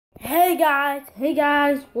Hey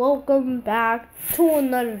guys, welcome back to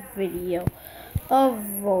another video of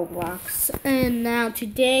Roblox. And now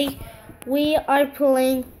today we are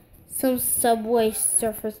playing some Subway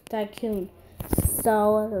Surfers Tycoon.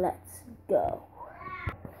 So let's go.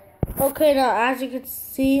 Okay, now as you can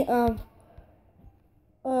see,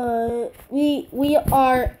 we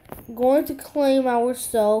are going to claim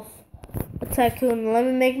ourselves a tycoon. Let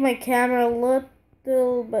me make my camera a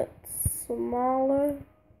little bit smaller.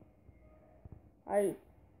 I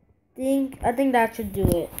think that should do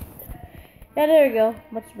it. Yeah, there we go.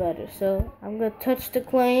 Much better. So I'm gonna touch the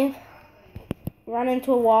claim, run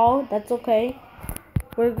into a wall. That's okay.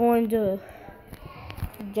 We're going to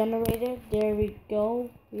generate it. There we go.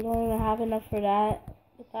 We don't even have enough for that.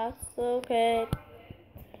 That's okay.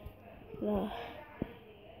 No.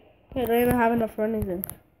 Okay, I don't even have enough for anything.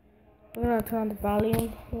 We're gonna turn on the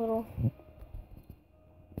volume a little.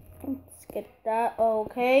 Let's get that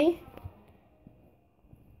okay.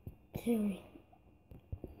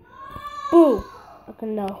 Boo! Okay,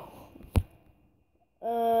 no.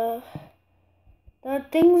 The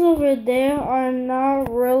things over there are not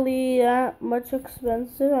really that much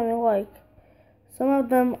expensive. I mean, like, some of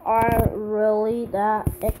them aren't really that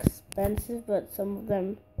expensive, but some of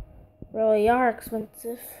them really are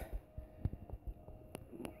expensive.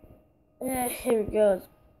 Here we go.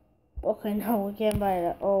 Okay, no, we can't buy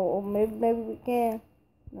that. Oh, maybe we can.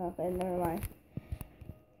 Okay, never mind.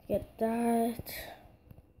 Get that.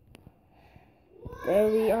 There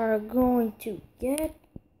we are going to get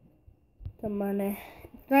the money.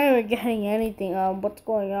 It's not even getting anything. What's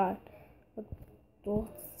going on?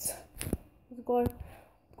 What's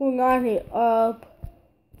going on here?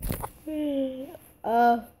 Okay.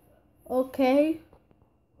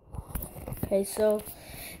 Okay, so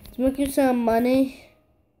it's making some money.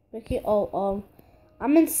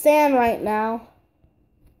 I'm in sand right now.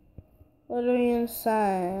 Literally in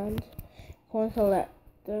sand. Going to let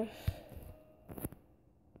this.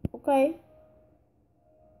 Okay.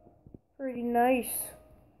 Pretty nice.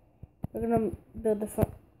 We're gonna build the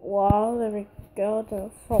front wall. There we go. The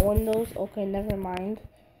front windows. Okay, never mind.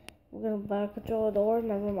 We're gonna buy a control door.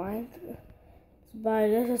 Never mind. Let's buy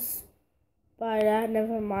this. Let's buy that.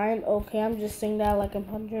 Never mind. Okay, I'm just saying that like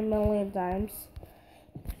 100 million times.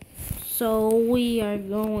 So we are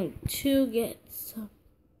going to get some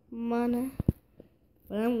money.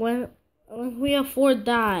 But we afford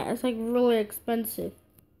that. It's like really expensive.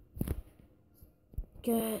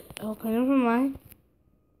 Good. Okay, never mind.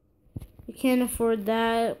 We can't afford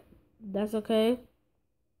that. That's okay.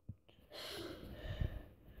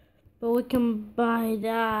 But we can buy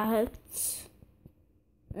that.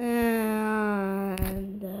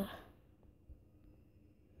 And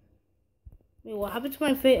wait, what happened to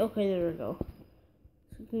my face? Okay, there we go.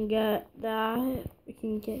 So we can get that. We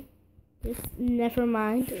can get this. Never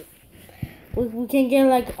mind. We can get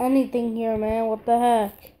like anything here, man. What the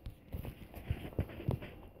heck?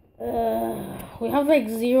 We have like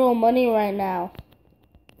zero money right now.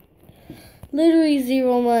 Literally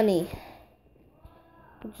zero money.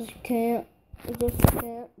 We just can't do it.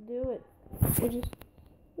 We just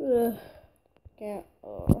can't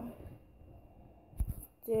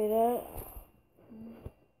do that.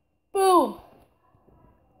 Boom!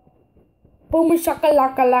 Boom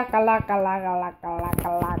shakalaka laka laka laka laka laka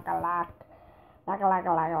laka laka laka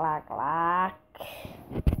laka laka laka laka.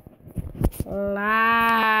 Lucky.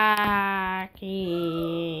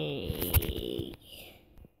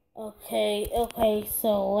 Okay,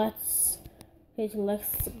 so let's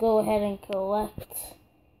go ahead and collect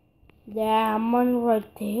that money right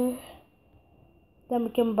there. Then we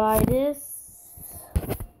can buy this.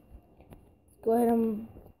 Go ahead and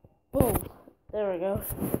boom. There we go.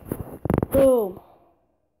 Boom.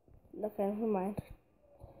 Okay, never mind.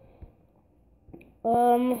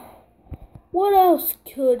 What else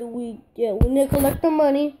could we get? We need to collect the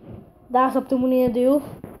money. That's something we need to do.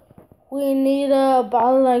 We need to buy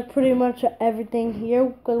like pretty much everything here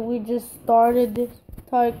because we just started this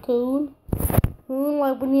tycoon.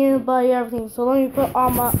 Like we need to buy everything. So let me put all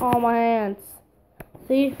my hands.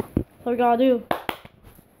 See? What we gotta do?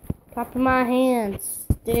 Clapping my hands.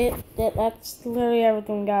 That's literally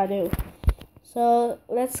everything we gotta do. So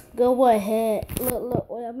let's go ahead. Look,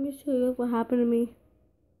 wait, I'm gonna show you what happened to me.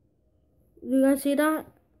 Do you guys see that?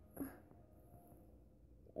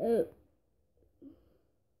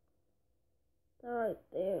 Right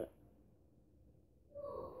there.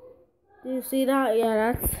 Do you see that? Yeah,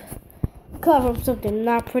 that's cut from something.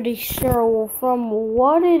 Not pretty sure from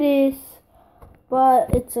what it is, but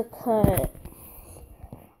it's a cut.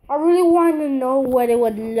 I really want to know what it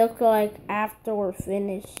would look like after we're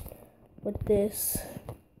finished with this.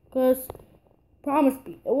 Cause promise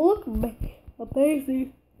me, it will look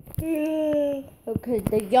amazing. Okay,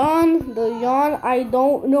 the yawn. I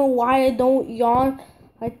don't know why I don't yawn.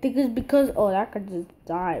 I think it's because that guy just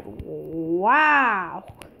died. Wow.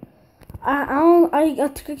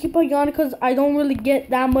 I think I keep on yawning because I don't really get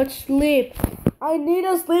that much sleep. I need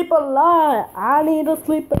to sleep a lot. I need to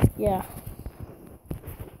sleep. Yeah.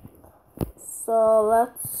 So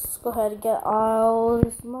let's go ahead and get all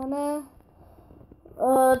this money.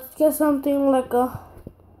 Let's get something like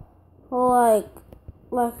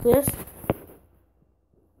this.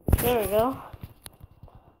 There we go.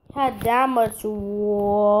 Had that much.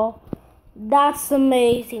 Whoa, that's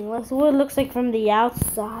amazing. Let's see what it looks like from the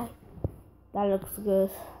outside. That looks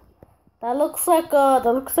good. That looks like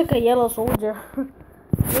a yellow soldier.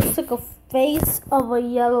 Looks like a face of a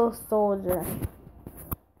yellow soldier.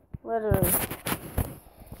 Literally.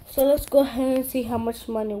 So let's go ahead and see how much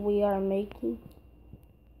money we are making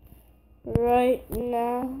right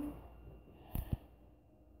now.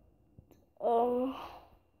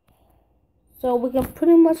 So we can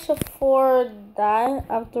pretty much afford that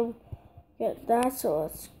after we get that. So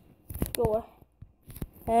let's go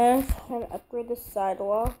ahead and upgrade the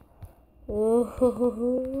sidewall.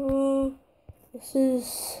 Ooh, this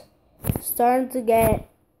is starting to get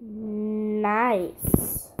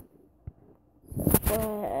nice. Go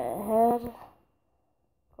ahead,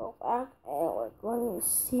 go back, and we're going to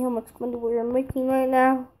see how much money we are making right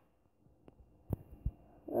now.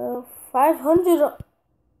 500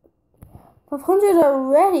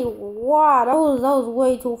 already. Wow, that was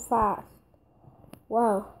way too fast.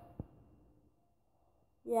 Wow.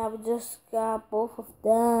 Yeah, we just got both of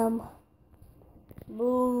them.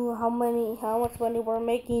 Boo, how much money we're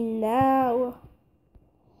making now?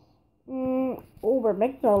 We're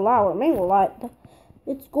making a lot.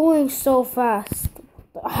 It's going so fast.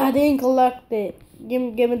 I didn't collect it. Give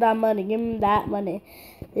me that money. Give me that money.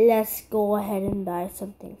 Let's go ahead and buy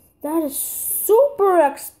something. That is super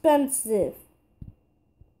expensive.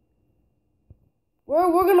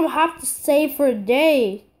 We're gonna have to save for a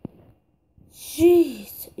day.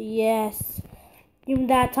 Jeez. Yes. Give me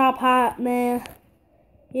that top hat, man.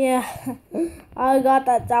 Yeah. I got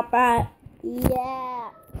that top hat.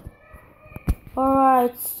 Yeah.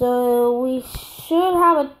 Alright, so we should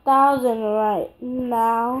have 1,000 right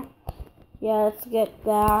now. Yeah, let's get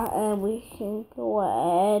that and we can go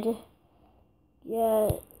ahead.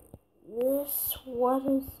 Yeah. This, what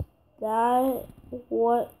is that?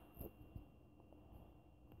 What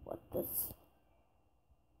this?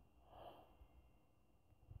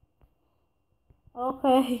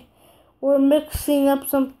 Okay, we're mixing up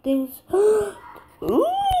some things. Ooh,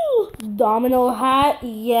 domino hat.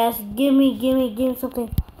 Yes, give me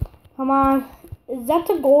something. Come on. Is that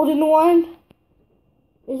the golden one?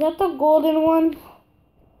 Is that the golden one?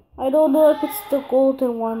 I don't know if it's the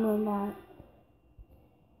golden one or not.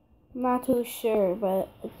 I'm not too sure, but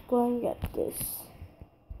let's go and get this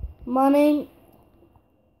money.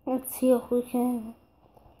 Let's see if we can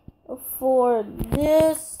afford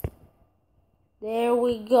this. There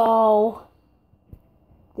we go.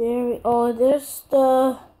 There's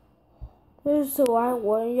the white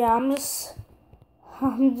one. Yeah, I'm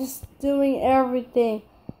just doing everything.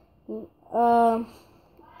 I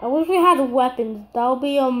wish we had weapons. That would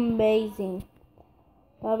be amazing.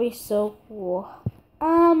 That'd be so cool.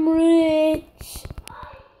 I'm rich.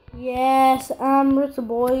 Yes, I'm rich,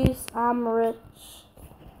 boys. I'm rich.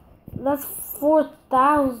 That's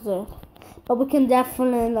 4,000. But we can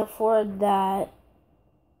definitely afford that.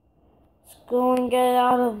 Let's go and get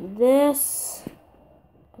out of this.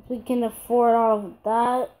 If we can afford all of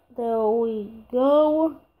that. There we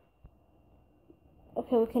go.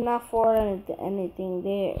 Okay, we cannot afford anything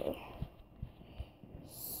there.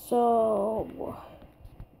 So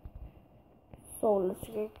let's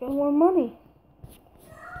get more money.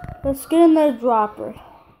 Let's get another dropper.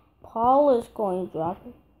 Paul is going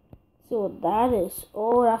dropper. See what that is.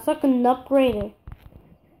 Oh, that's like an upgrader.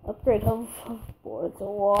 Upgrade hoverboards.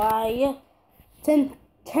 Why?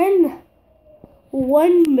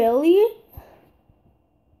 1 million?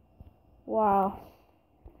 Wow.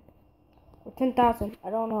 Or 10,000. I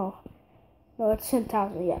don't know. No, it's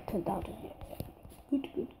 10,000. Yeah, 10,000. Yeah.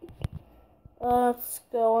 Good. Let's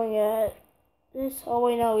go and get this. Oh,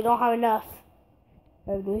 wait, no, we don't have enough.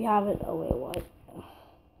 Or do we have it? Oh, wait, what?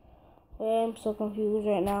 Okay, I'm so confused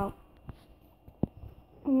right now.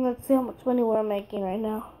 Let's see how much money we're making right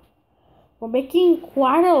now. We're making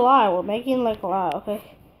quite a lot. We're making like a lot, okay?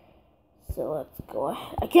 So let's go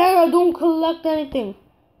ahead. I don't collect anything.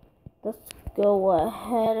 Let's go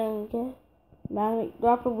ahead and get magnet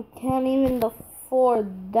dropper. We can't even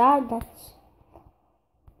afford that. That's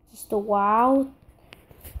the wow.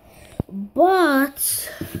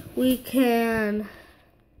 But we can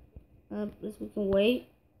wait.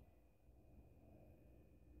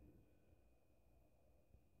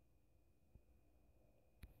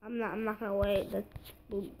 I'm not gonna wait.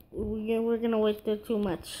 We're gonna wait there too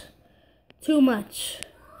much. Too much.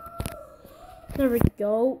 There we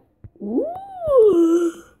go.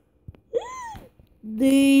 Ooh.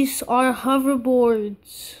 These are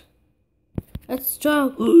hoverboards. Let's try.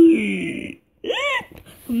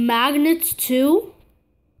 Magnets too?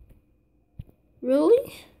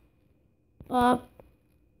 Really?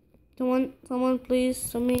 Someone please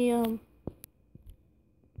send me,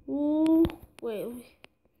 ooh, wait.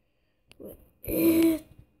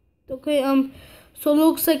 Okay, so it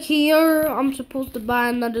looks like here I'm supposed to buy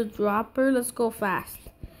another dropper. Let's go fast.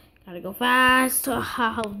 Gotta go fast.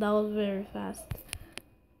 Wow, that was very fast.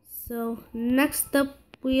 So next up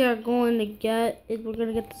we are going to get is we're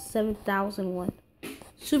gonna get the 7,000 one.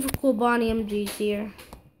 Super cool Bonnie MG's here.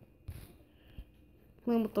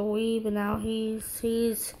 Playing with the Wii, but now he's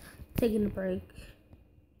taking a break.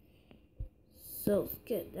 So let's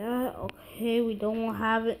get that. Okay, we don't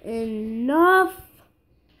have it enough.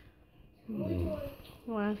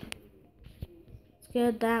 Let's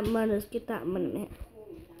get that money. Let's get that money, man.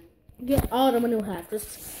 Get all the money we have.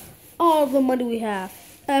 Just all the money we have.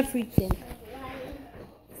 Everything.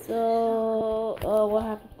 So, what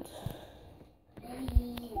happened?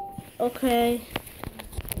 Okay.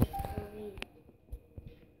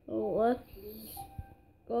 So let's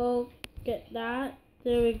go get that.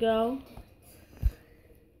 There we go.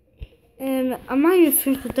 And I'm not even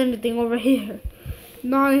finished with anything over here.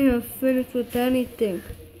 Not even finished with anything.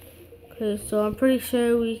 Okay, so I'm pretty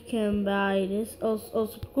sure we can buy this. Oh,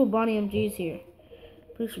 super cool Bonnie MG's here.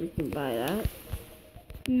 Pretty sure we can buy that.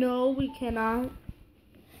 No, we cannot.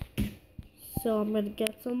 So I'm gonna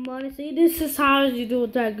get some money. See, this is how you do a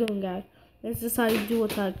tycoon, guys. This is how you do a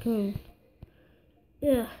tycoon.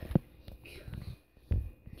 Yeah.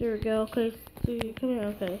 There we go. Okay, so you come here.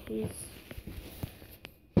 Okay,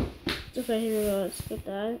 okay, here we go. Let's get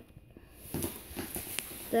that.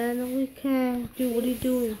 Then we can do. What are you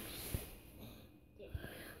doing?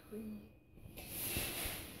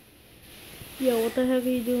 Yo, what the heck are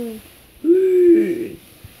you doing?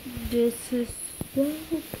 This is so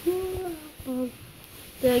cool.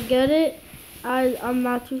 Did I get it? I'm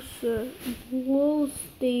not too sure. Blue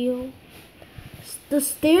steel. The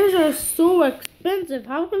stairs are so expensive.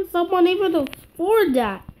 How can someone even afford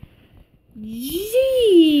that?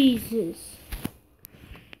 Jesus.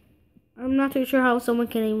 I'm not too sure how someone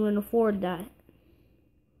can even afford that.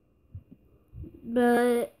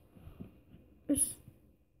 But let's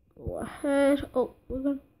go ahead. Oh, we're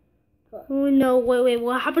gonna. Oh no! Wait!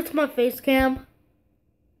 What happened to my face cam?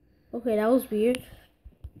 Okay, that was weird.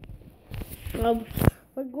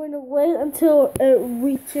 We're going to wait until it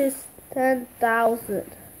reaches 10,000,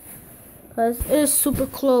 cause it's super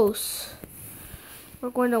close. We're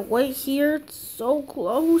going to wait here. It's so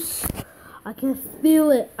close. I can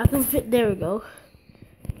feel it. I can fit. There we go.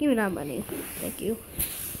 Give me that money. Thank you.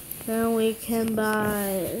 Then we can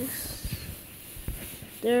buy this.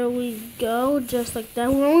 There we go. Just like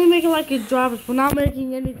that. We're only making like a droppers. We're not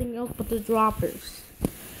making anything else but the droppers.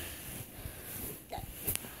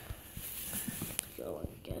 So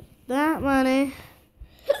get that money.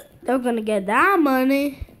 They're gonna get that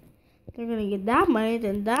money. They're gonna get that money.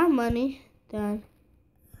 Then that money. Then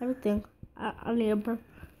everything. I need a burn.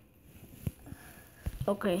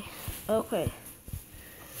 Okay. Okay.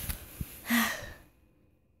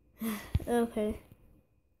 Okay.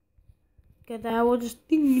 Get that. We'll just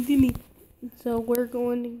ding. So we're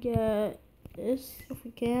going to get this if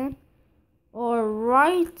we can. All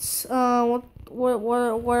right. What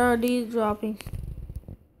are these dropping?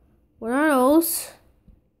 What are those?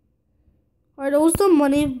 Are those the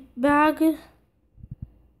money bag?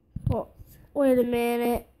 Oh, wait a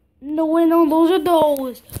minute. No, wait, no. Those are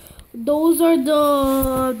those. Those are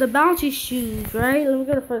the bouncy shoes, right? Let me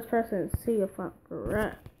go to first person and see if I'm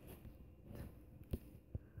correct.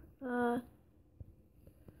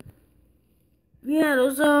 Yeah,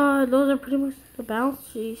 those are pretty much the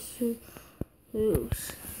bouncy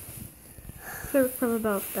shoes. Very fun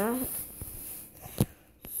about that.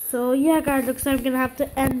 So yeah, guys, looks like I'm gonna have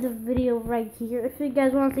to end the video right here. If you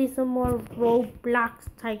guys want to see some more Roblox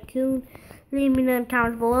Tycoon, leave me in the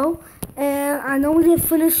comments below. And I know we didn't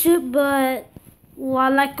finish it, but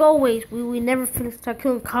well, like always, we never finish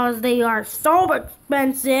Tycoon because they are so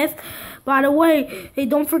expensive. By the way, hey,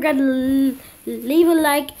 don't forget to leave a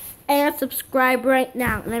like and subscribe right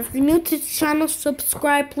now. And if you're new to the channel,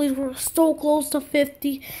 subscribe please. We're so close to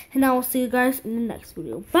 50. And I will see you guys in the next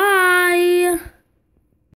video. Bye.